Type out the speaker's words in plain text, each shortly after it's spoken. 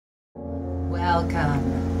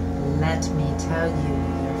Welcome. Let me tell you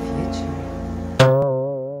your future.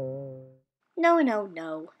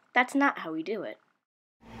 No. That's not how we do it.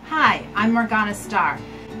 Hi, I'm Morgana Starr,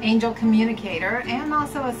 angel communicator and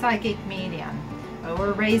also a psychic medium.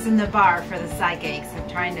 We're raising the bar for the psychics and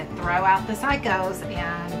trying to throw out the psychos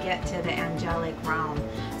and get to the angelic realm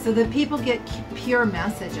so that people get pure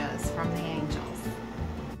messages from the angels.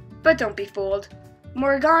 But don't be fooled.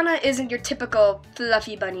 Morgana isn't your typical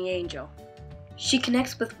fluffy bunny angel. She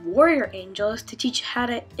connects with warrior angels to teach you how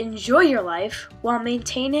to enjoy your life while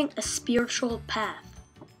maintaining a spiritual path.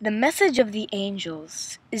 The message of the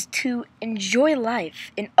angels is to enjoy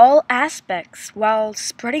life in all aspects while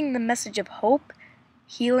spreading the message of hope,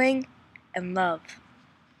 healing, and love.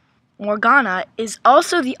 Morgana is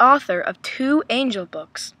also the author of 2 angel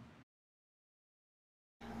books.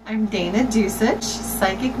 I'm Dana Dusich,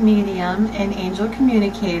 psychic medium and angel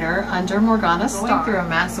communicator under Morgana Starr. We're going through a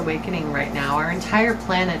mass awakening right now. Our entire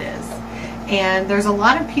planet is. And there's a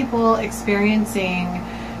lot of people experiencing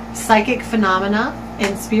psychic phenomena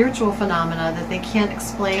and spiritual phenomena that they can't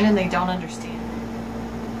explain and they don't understand.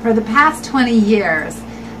 For the past 20 years,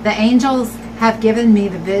 the angels have given me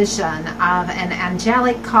the vision of an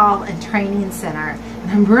angelic call and training center.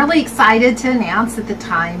 And I'm really excited to announce that the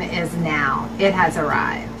time is now. It has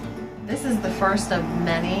arrived. This is the first of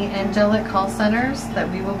many angelic call centers that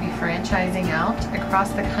we will be franchising out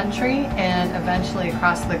across the country and eventually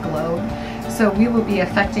across the globe. So we will be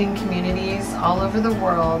affecting communities all over the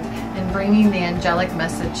world and bringing the angelic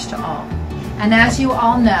message to all. And as you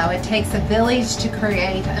all know, it takes a village to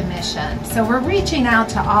create a mission. So we're reaching out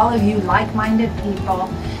to all of you like-minded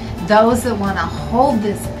people, those that want to hold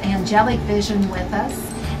this angelic vision with us,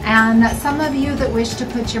 and some of you that wish to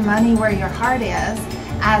put your money where your heart is,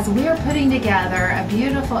 as we're putting together a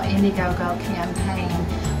beautiful Indiegogo campaign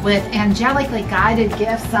with angelically guided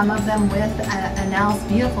gifts, some of them with an owl's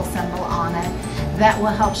beautiful symbol on it, that will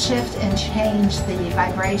help shift and change the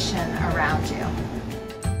vibration around you.